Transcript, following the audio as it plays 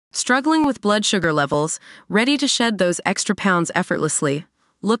Struggling with blood sugar levels, ready to shed those extra pounds effortlessly?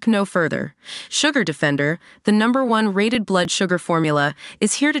 Look no further. Sugar Defender, the #1 rated blood sugar formula,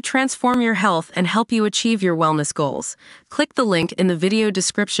 is here to transform your health and help you achieve your wellness goals. Click the link in the video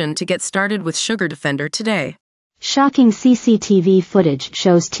description to get started with Sugar Defender today. Shocking CCTV footage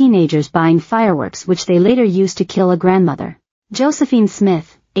shows teenagers buying fireworks which they later used to kill a grandmother. Josephine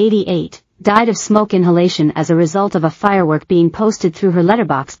Smith, 88, died of smoke inhalation as a result of a firework being posted through her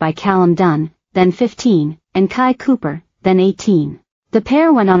letterbox by Callum Dunn, then 15, and Kai Cooper, then 18. The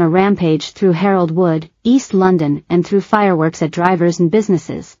pair went on a rampage through Harold Wood, East London, and threw fireworks at drivers and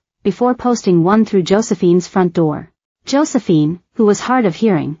businesses, before posting one through Josephine's front door. Josephine, who was hard of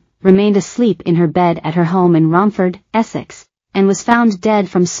hearing, remained asleep in her bed at her home in Romford, Essex, and was found dead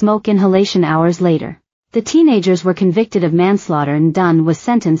from smoke inhalation hours later. The teenagers were convicted of manslaughter and Dunn was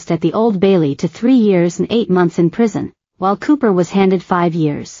sentenced at the Old Bailey to 3 years and 8 months in prison, while Cooper was handed 5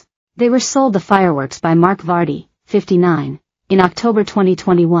 years. They were sold the fireworks by Mark Vardy, 59, in October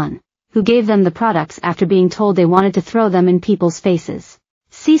 2021, who gave them the products after being told they wanted to throw them in people's faces.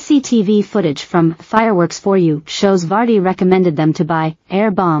 CCTV footage from Fireworks For You shows Vardy recommended them to buy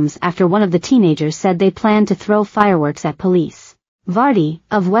air bombs after one of the teenagers said they planned to throw fireworks at police. Vardy,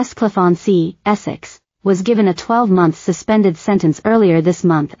 of Westcliff-on-Sea, Essex, was given a 12-month suspended sentence earlier this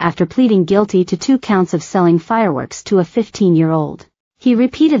month after pleading guilty to 2 counts of selling fireworks to a 15-year-old. He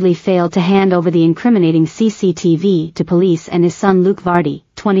repeatedly failed to hand over the incriminating CCTV to police, and his son Luke Vardy,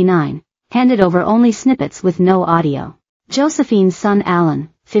 29, handed over only snippets with no audio. Josephine's son Alan,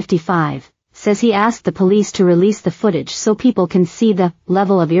 55, says he asked the police to release the footage so people can see the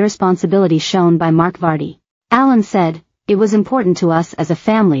level of irresponsibility shown by Mark Vardy. Alan said, "It was important to us as a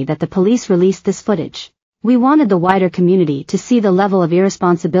family that the police released this footage. We wanted the wider community to see the level of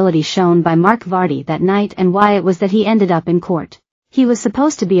irresponsibility shown by Mark Vardy that night and why it was that he ended up in court. He was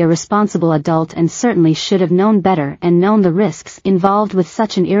supposed to be a responsible adult and certainly should have known better and known the risks involved with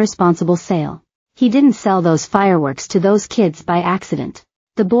such an irresponsible sale. He didn't sell those fireworks to those kids by accident.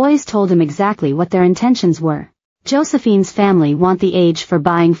 The boys told him exactly what their intentions were." Josephine's family want the age for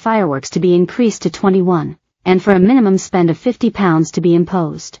buying fireworks to be increased to 21. And for a minimum spend of £50 to be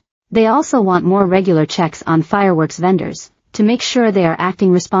imposed. They also want more regular checks on fireworks vendors, to make sure they are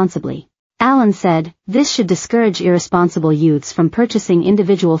acting responsibly. Alan said, "This should discourage irresponsible youths from purchasing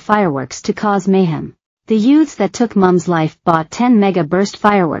individual fireworks to cause mayhem. The youths that took Mum's life bought 10 mega burst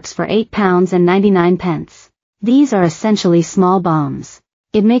fireworks for £8.99. These are essentially small bombs.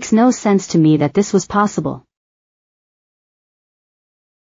 It makes no sense to me that this was possible."